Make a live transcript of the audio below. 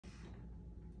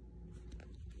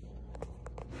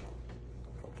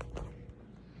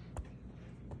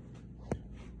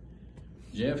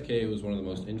JFK was one of the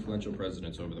most influential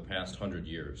presidents over the past 100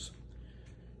 years.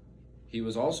 He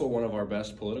was also one of our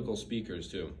best political speakers,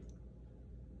 too.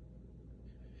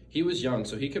 He was young,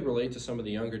 so he could relate to some of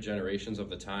the younger generations of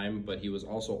the time, but he was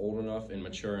also old enough and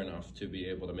mature enough to be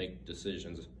able to make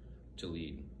decisions to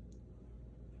lead.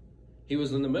 He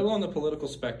was in the middle on the political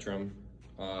spectrum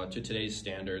to today's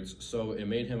standards, so it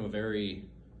made him a very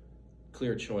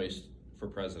clear choice for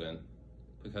president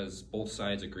because both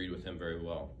sides agreed with him very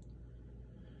well.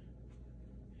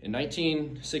 In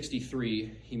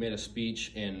 1963, he made a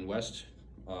speech in West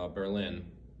Berlin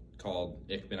called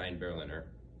Ich bin ein Berliner,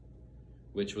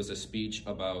 which was a speech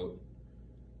about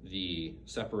the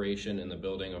separation in the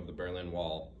building of the Berlin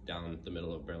Wall down the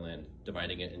middle of Berlin,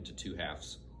 dividing it into two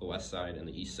halves, the west side and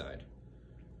the east side.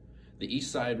 The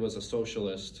east side was a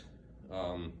socialist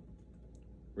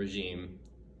regime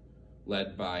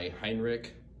led by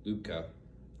Heinrich Lübke.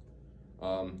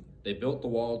 They built the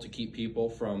wall to keep people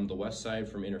from the west side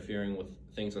from interfering with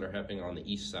things that are happening on the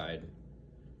east side.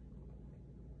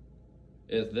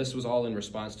 This was all in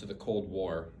response to the Cold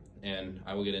War, and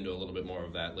I will get into a little bit more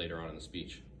of that later on in the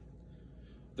speech.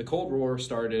 The Cold War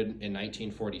started in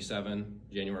 1947,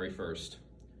 January 1st.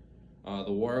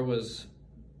 The war was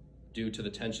due to the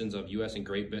tensions of US and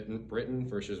Great Britain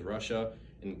versus Russia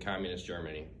and Communist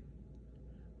Germany,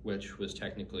 which was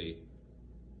technically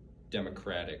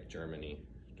democratic Germany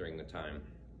during the time.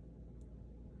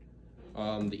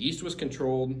 The East was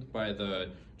controlled by the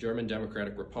German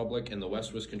Democratic Republic and the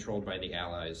West was controlled by the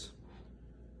Allies.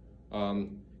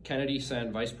 Kennedy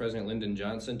sent Vice President Lyndon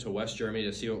Johnson to West Germany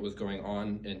to see what was going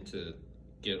on and to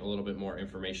get a little bit more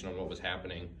information on what was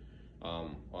happening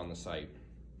on the site.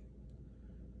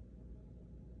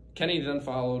 Kennedy then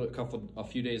followed a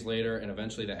few days later, and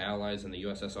eventually the Allies and the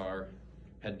USSR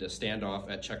had to stand off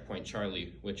at Checkpoint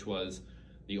Charlie, which was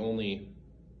the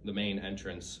main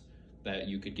entrance that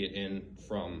you could get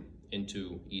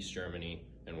into East Germany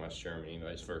and West Germany,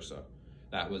 vice versa.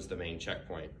 That was the main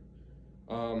checkpoint.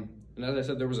 And as I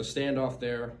said, there was a standoff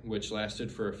there, which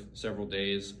lasted for several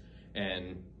days,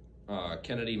 and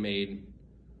Kennedy made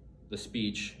the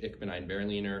speech, Ich bin ein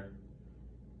Berliner,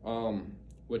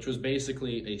 which was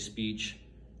basically a speech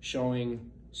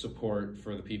showing support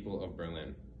for the people of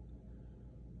Berlin.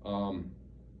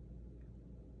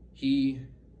 He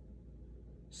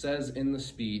says in the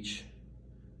speech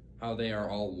how they are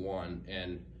all one,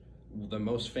 and the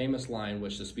most famous line,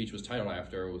 which the speech was titled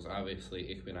after, was obviously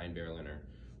Ich bin ein Berliner,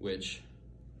 which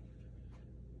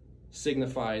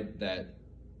signified that,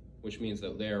 which means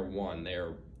that they are one.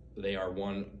 They are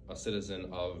one, a citizen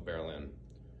of Berlin,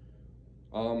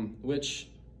 which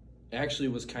actually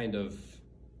was kind of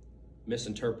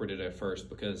misinterpreted at first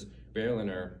because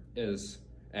Berliner is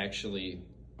actually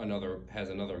has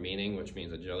another meaning, which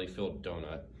means a jelly-filled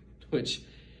donut, which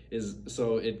is,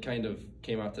 so it kind of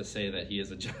came out to say that he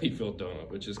is a jelly-filled donut,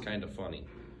 which is kind of funny.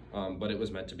 But it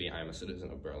was meant to be, I'm a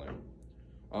citizen of Berlin.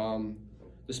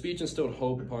 The speech instilled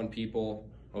hope upon people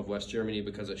of West Germany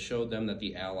because it showed them that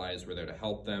the Allies were there to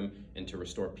help them and to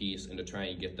restore peace and to try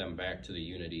and get them back to the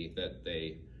unity that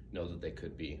they know that they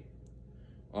could be.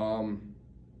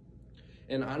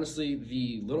 And honestly,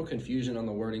 the little confusion on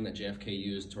the wording that JFK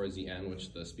used towards the end,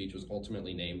 which the speech was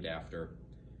ultimately named after,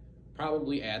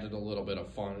 probably added a little bit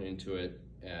of fun into it,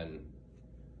 and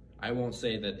I won't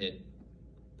say that it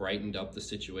brightened up the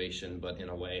situation, but in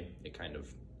a way, it kind of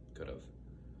could have.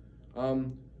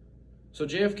 So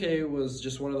JFK was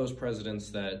just one of those presidents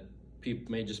that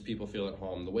made just people feel at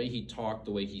home. The way he talked,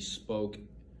 the way he spoke,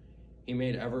 he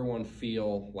made everyone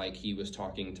feel like he was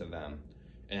talking to them.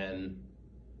 And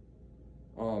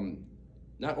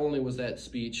not only was that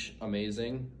speech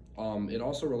amazing, it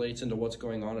also relates into what's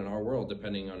going on in our world,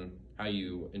 depending on how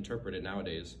you interpret it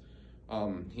nowadays.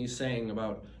 He's saying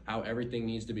about how everything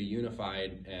needs to be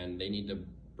unified and they need to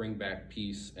bring back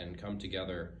peace and come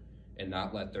together and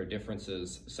not let their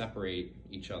differences separate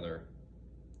each other.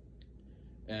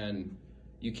 And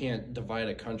you can't divide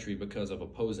a country because of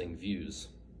opposing views.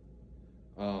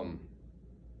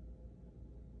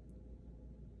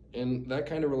 And that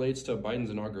kind of relates to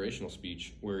Biden's inaugurational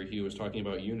speech, where he was talking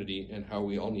about unity and how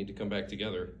we all need to come back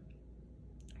together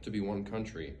to be one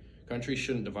country. Countries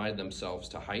shouldn't divide themselves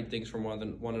to hide things from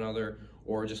one another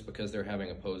or just because they're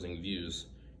having opposing views.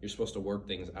 You're supposed to work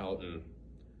things out, and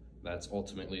that's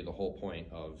ultimately the whole point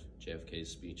of JFK's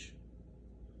speech.